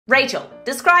Rachel,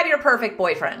 describe your perfect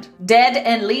boyfriend. Dead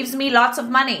and leaves me lots of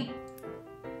money.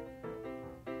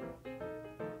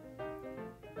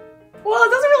 Well, it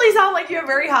doesn't really sound like you have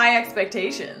very high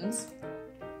expectations.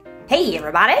 Hey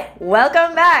everybody,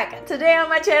 welcome back. Today on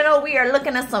my channel, we are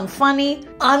looking at some funny,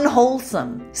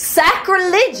 unwholesome,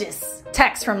 sacrilegious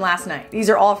texts from last night. These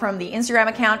are all from the Instagram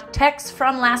account, Texts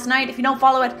from Last Night. If you don't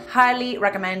follow it, highly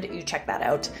recommend you check that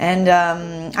out. And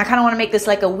I kind of want to make this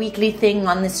like a weekly thing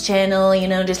on this channel, you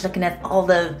know, just looking at all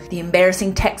the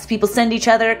embarrassing texts people send each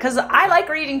other, because I like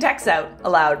reading texts out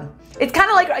aloud. It's kind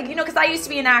of like, you know, because I used to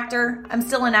be an actor. I'm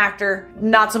still an actor.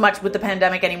 Not so much with the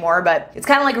pandemic anymore, but it's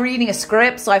kind of like reading a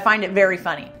script, so I find it very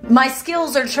funny. My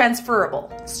skills are transferable.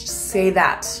 Let's just say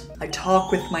that. I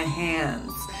talk with my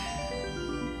hands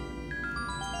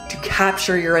to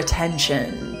capture your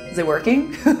attention. Is it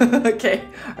working? Okay,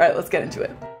 all right, let's get into it.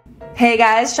 Hey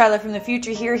guys, Charlotte from the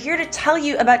future here to tell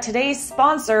you about today's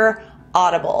sponsor,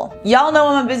 Audible. Y'all know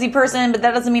I'm a busy person, but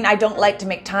that doesn't mean I don't like to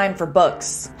make time for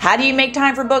books. How do you make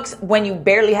time for books when you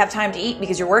barely have time to eat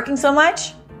because you're working so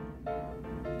much?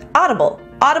 Audible.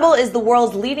 Audible is the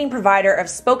world's leading provider of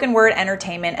spoken word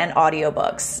entertainment and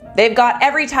audiobooks. They've got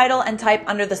every title and type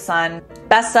under the sun,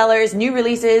 bestsellers, new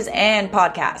releases, and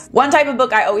podcasts. One type of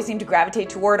book I always seem to gravitate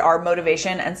toward are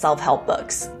motivation and self-help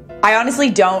books. I honestly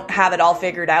don't have it all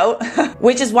figured out,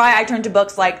 which is why I turn to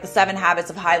books like The 7 Habits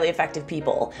of Highly Effective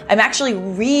People. I'm actually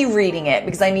rereading it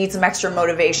because I need some extra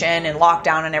motivation and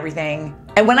lockdown and everything.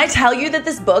 And when I tell you that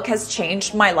this book has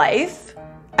changed my life,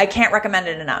 I can't recommend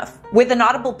it enough. With an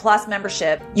Audible Plus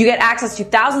membership, you get access to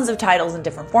thousands of titles in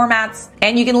different formats,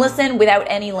 and you can listen without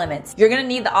any limits. You're gonna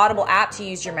need the Audible app to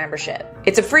use your membership.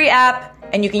 It's a free app,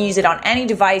 and you can use it on any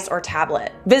device or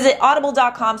tablet. Visit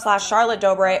audible.com/Charlotte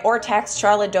Dobre or text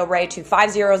Charlotte Dobre to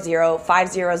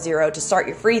 500-500 to start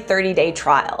your free 30-day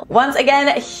trial. Once again,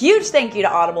 a huge thank you to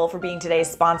Audible for being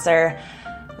today's sponsor.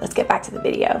 Let's get back to the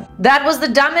video. That was the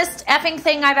dumbest effing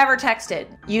thing I've ever texted.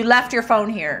 You left your phone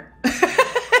here.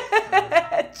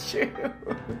 True.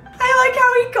 I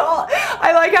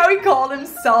like how he called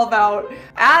himself out.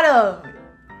 Adam.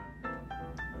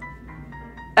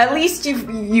 At least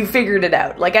you figured it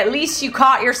out. Like, at least you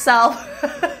caught yourself. Oh,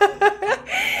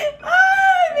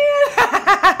 man.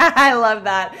 I love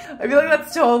that. I feel like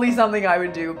that's totally something I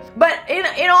would do. But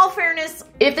in all fairness,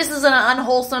 if this is an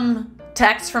unwholesome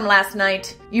text from last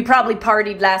night, you probably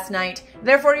partied last night.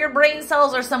 Therefore, your brain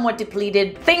cells are somewhat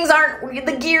depleted.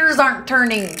 The gears aren't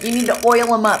turning. You need to oil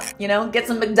them up, you know? Get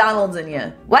some McDonald's in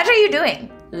you. What are you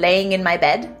doing? Laying in my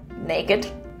bed?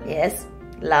 Naked? Yes.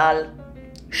 Lol.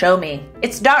 Show me.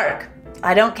 It's dark.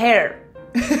 I don't care.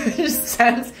 Just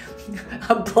sends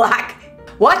a black...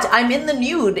 What? I'm in the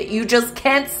nude. You just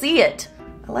can't see it.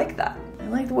 I like that. I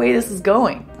like the way this is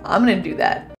going. I'm gonna do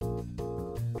that.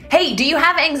 Hey, do you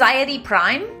have Anxiety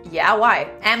Prime? Yeah, why?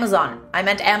 Amazon. I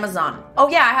meant Amazon. Oh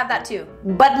yeah, I have that too.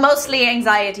 But mostly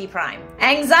Anxiety Prime.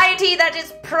 Anxiety that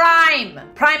is prime.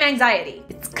 Prime anxiety.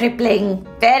 It's crippling.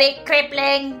 Very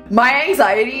crippling. My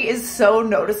anxiety is so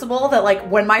noticeable that like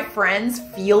when my friends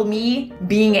feel me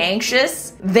being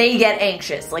anxious, they get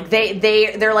anxious. Like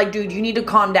they're like, dude, you need to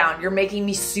calm down. You're making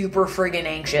me super friggin'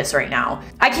 anxious right now.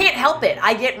 I can't help it.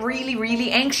 I get really,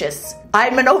 really anxious.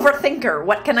 I'm an overthinker.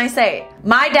 What can I say?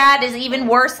 My dad is even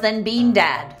worse than Bean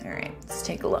Dad. All right, let's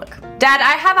take a look. Dad,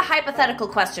 I have a hypothetical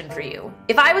question for you.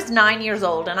 If I was 9 years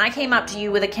old and I came up to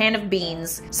you with a can of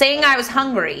beans saying I was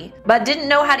hungry, but didn't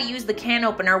know how to use the can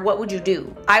opener, what would you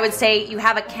do? I would say, you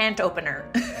have a can't opener.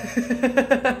 I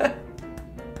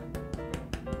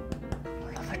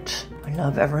love it. I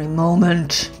love every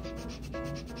moment.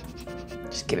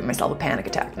 Just giving myself a panic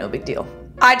attack, no big deal.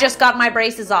 I just got my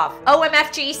braces off.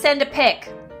 OMFG, send a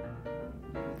pic.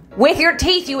 With your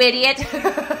teeth, you idiot.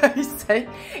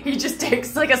 He just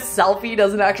takes like a selfie,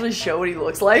 doesn't actually show what he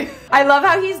looks like. I love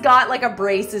how he's got like a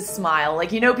braces smile.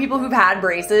 Like, you know, people who've had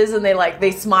braces and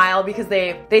they smile because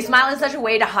they smile in such a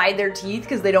way to hide their teeth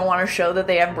because they don't want to show that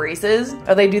they have braces.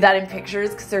 Or they do that in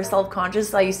pictures because they're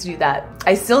self-conscious. I used to do that.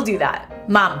 I still do that.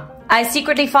 Mom, I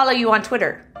secretly follow you on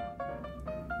Twitter.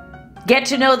 Get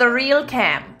to know the real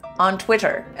Cam on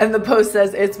Twitter. And the post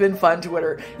says, it's been fun,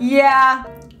 Twitter. Yeah.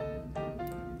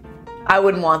 I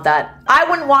wouldn't want that. I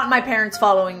wouldn't want my parents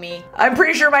following me. I'm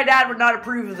pretty sure my dad would not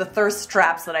approve of the thirst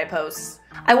traps that I post.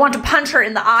 I want to punch her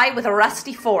in the eye with a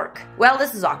rusty fork. Well,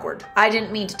 this is awkward. I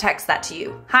didn't mean to text that to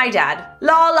you. Hi, Dad.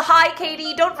 Lol, hi,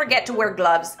 Katie. Don't forget to wear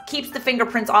gloves. Keeps the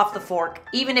fingerprints off the fork,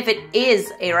 even if it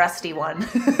is a rusty one.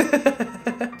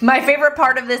 My favorite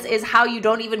part of this is how you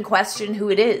don't even question who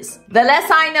it is. The less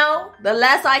I know, the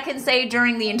less I can say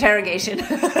during the interrogation.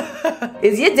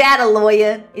 Is your dad a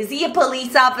lawyer? Is he a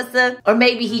police officer? Or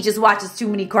maybe he just watches too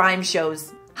many crime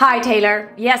shows. Hi,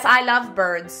 Taylor. Yes, I love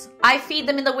birds. I feed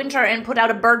them in the winter and put out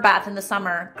a bird bath in the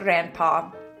summer,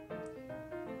 Grandpa.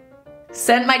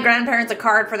 Sent my grandparents a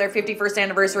card for their 51st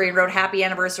anniversary and wrote, happy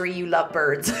anniversary, you love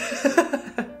birds.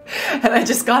 And I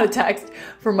just got a text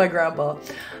from my grandpa.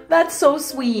 That's so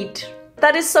sweet.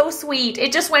 That is so sweet.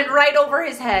 It just went right over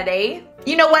his head, eh?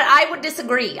 You know what? I would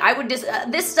disagree.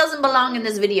 This doesn't belong in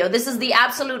this video. This is the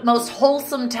absolute most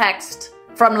wholesome text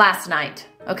from last night,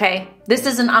 okay? This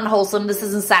isn't unwholesome. This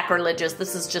isn't sacrilegious.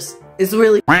 This is just, it's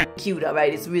really cute, all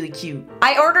right? It's really cute.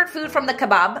 I ordered food from the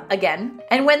kebab again.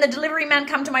 And when the delivery man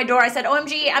come to my door, I said,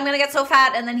 OMG, I'm gonna get so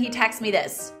fat. And then he texts me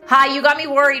this. Hi, you got me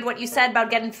worried what you said about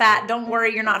getting fat. Don't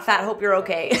worry, you're not fat. Hope you're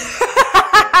okay.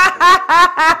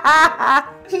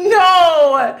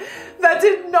 No, that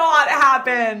did not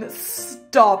happen.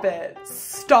 Stop it.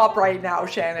 Stop right now,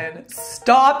 Shannon.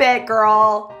 Stop it,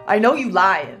 girl. I know you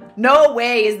lying. No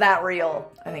way is that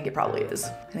real. I think it probably is.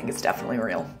 I think it's definitely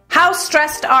real. How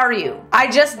stressed are you?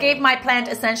 I just gave my plant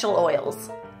essential oils.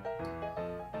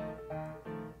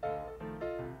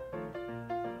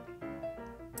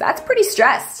 That's pretty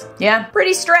stressed. Yeah,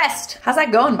 pretty stressed. How's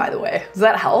that going, by the way? Does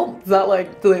that help? Is that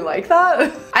like, do they like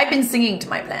that? I've been singing to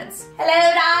my plants. Hello,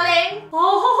 darling.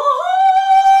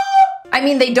 I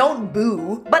mean, they don't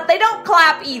boo, but they don't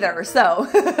clap either, so.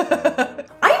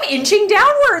 I'm inching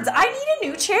downwards. I need a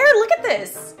new chair. Look at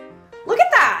this. Look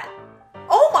at that.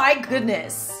 Oh my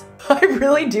goodness. I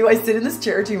really do. I sit in this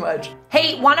chair too much.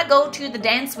 Hey, wanna go to the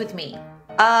dance with me?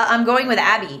 I'm going with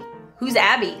Abby. Who's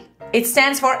Abby? It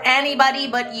stands for anybody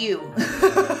but you.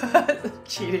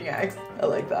 Cheating ex. I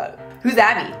like that. Who's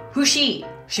Abby? Who's she?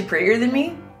 She prettier than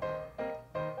me?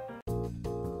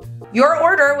 Your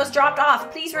order was dropped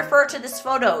off. Please refer to this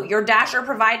photo. Your dasher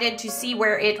provided to see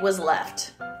where it was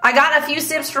left. I got a few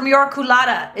sips from your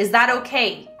culotta. Is that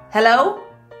okay? Hello?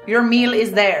 Your meal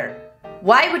is there.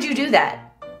 Why would you do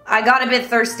that? I got a bit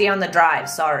thirsty on the drive,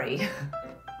 sorry.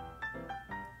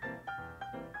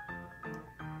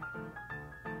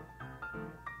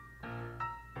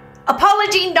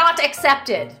 Apology not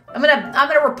accepted. I'm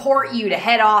gonna report you to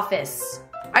head office.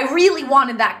 I really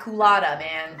wanted that culotta,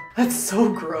 man. That's so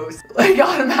gross. I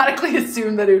automatically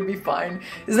assumed that it would be fine.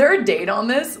 Is there a date on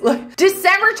this? Like,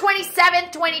 December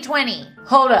 27th, 2020.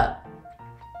 Hold up.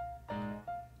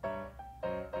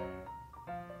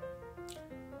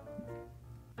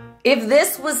 If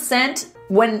this was sent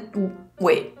when,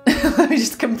 wait, let me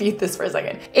just compute this for a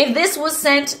second. If this was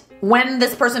sent when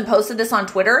this person posted this on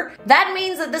Twitter, that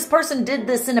means that this person did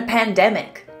this in a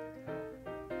pandemic.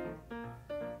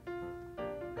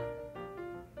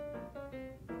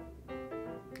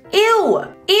 Ew,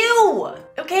 ew,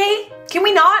 okay? Can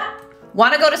we not?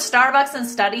 Wanna go to Starbucks and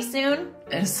study soon?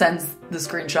 And it sends the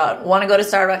screenshot. Wanna go to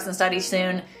Starbucks and study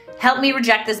soon? Help me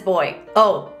reject this boy.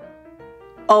 Oh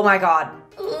my God.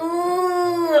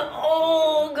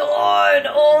 Oh God,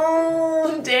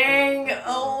 oh dang,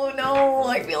 oh no,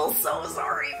 I feel so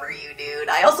sorry for you, dude.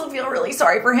 I also feel really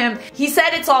sorry for him. He said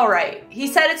it's all right. He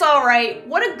said it's all right.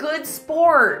 What a good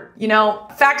sport. You know,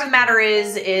 fact of the matter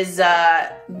is this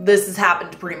has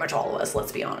happened to pretty much all of us,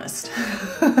 let's be honest.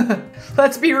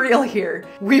 Let's be real here.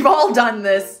 We've all done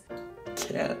this.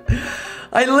 Can't.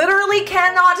 I literally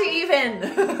cannot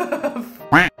even.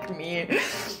 Fuck me.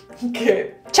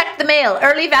 Okay. Check the mail.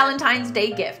 Early Valentine's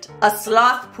Day gift. A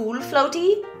sloth pool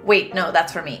floaty? Wait, no,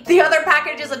 that's for me. The other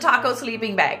package is a taco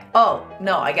sleeping bag. Oh,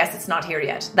 no, I guess it's not here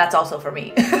yet. That's also for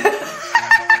me. Why do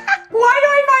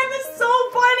I find this so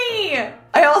funny?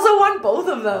 I also want both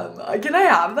of them. Can I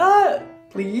have that?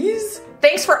 Please?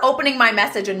 Thanks for opening my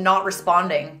message and not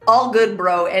responding. All good,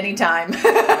 bro, anytime.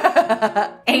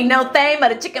 Ain't no thing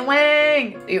but a chicken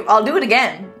wing. I'll do it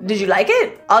again. Did you like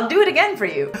it? I'll do it again for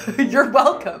you. You're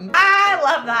welcome. I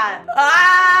love that.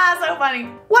 Ah, so funny.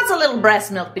 What's a little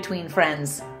breast milk between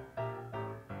friends?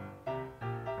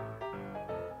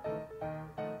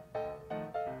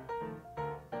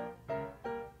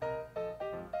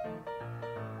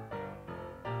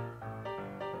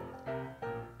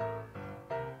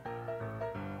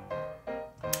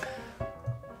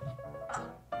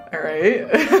 All right.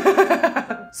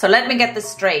 So let me get this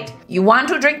straight. You want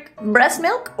to drink breast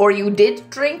milk, or you did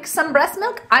drink some breast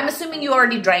milk? I'm assuming you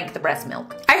already drank the breast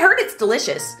milk. I heard it's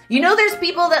delicious. You know, there's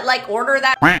people that like order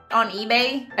that on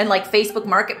eBay and like Facebook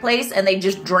Marketplace, and they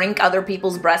just drink other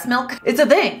people's breast milk. It's a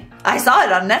thing. I saw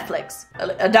it on Netflix,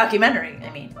 a documentary, I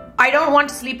mean. I don't want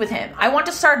to sleep with him. I want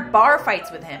to start bar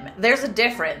fights with him. There's a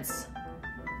difference.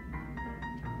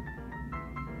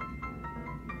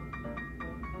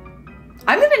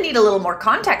 I'm gonna need a little more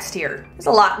context here. There's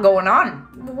a lot going on.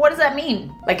 What does that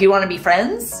mean? Like, you wanna be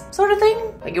friends, sort of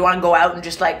thing? Like, you wanna go out and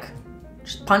just like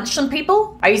Just punch some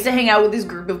people? I used to hang out with this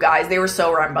group of guys. They were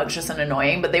so rambunctious and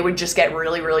annoying, but they would just get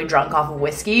really, really drunk off of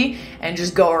whiskey and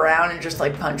just go around and just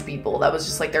like punch people. That was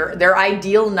just like their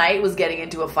ideal night, was getting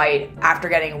into a fight after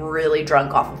getting really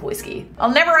drunk off of whiskey.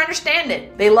 I'll never understand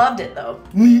it. They loved it though.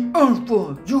 Me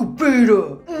alpha, you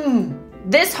beta.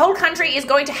 This whole country is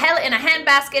going to hell in a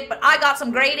handbasket, but I got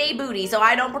some grade A booty, so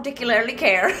I don't particularly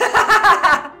care.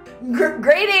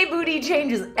 Grade A booty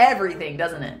changes everything,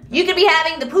 doesn't it? You could be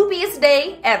having the poopiest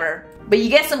day ever, but you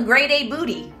get some grade A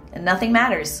booty, and nothing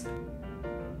matters.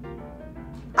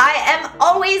 I am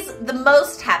always the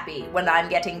most happy when I'm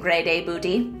getting grade A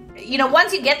booty. You know,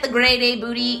 once you get the grade A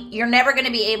booty, you're never going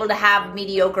to be able to have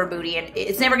mediocre booty, and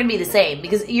it's never going to be the same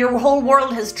because your whole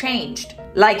world has changed.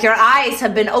 Like, your eyes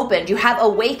have been opened, you have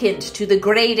awakened to the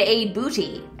grade A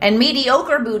booty, and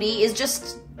mediocre booty is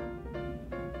just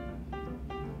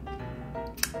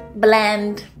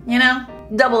bland, you know?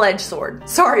 Double-edged sword.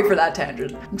 Sorry for that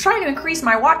tangent. I'm trying to increase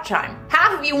my watch time.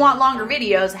 Half of you want longer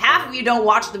videos, half of you don't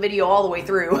watch the video all the way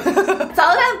through. It's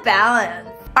all about balance.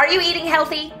 Are you eating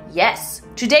healthy? Yes.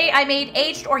 Today I made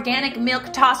aged organic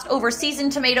milk tossed over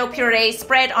seasoned tomato puree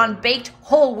spread on baked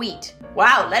whole wheat.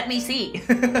 Wow, let me see.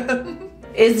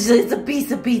 It's just a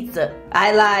piece of pizza.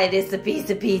 I lied, it's a piece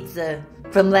of pizza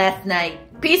from last night.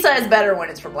 Pizza is better when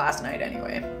it's from last night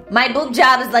anyway. My boob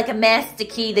job is like a master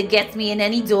key that gets me in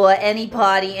any door, any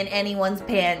party, in anyone's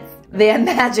pants. They're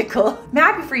magical. I'm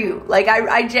happy for you. Like,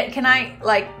 can I,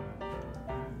 like...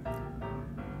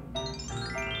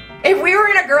 If we were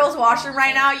in a girl's washroom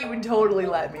right now, you would totally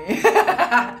let me.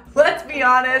 Let's be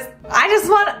honest. I just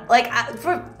want, like,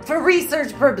 for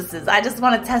research purposes, I just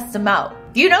want to test him out.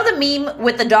 You know the meme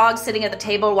with the dog sitting at the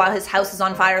table while his house is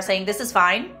on fire saying, "This is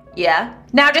fine"? Yeah.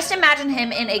 Now just imagine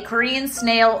him in a Korean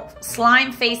snail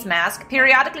slime face mask,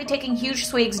 periodically taking huge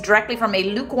swigs directly from a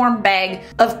lukewarm bag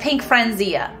of pink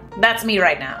Franzia. That's me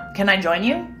right now. Can I join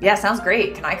you? Yeah, sounds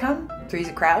great. Can I come? Three's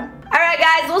a crowd. Alright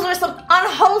guys, those are some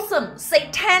unwholesome,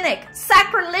 satanic,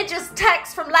 sacrilegious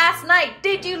texts from last night.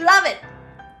 Did you love it?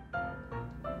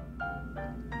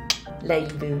 Love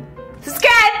you, boo.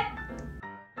 Subscribe!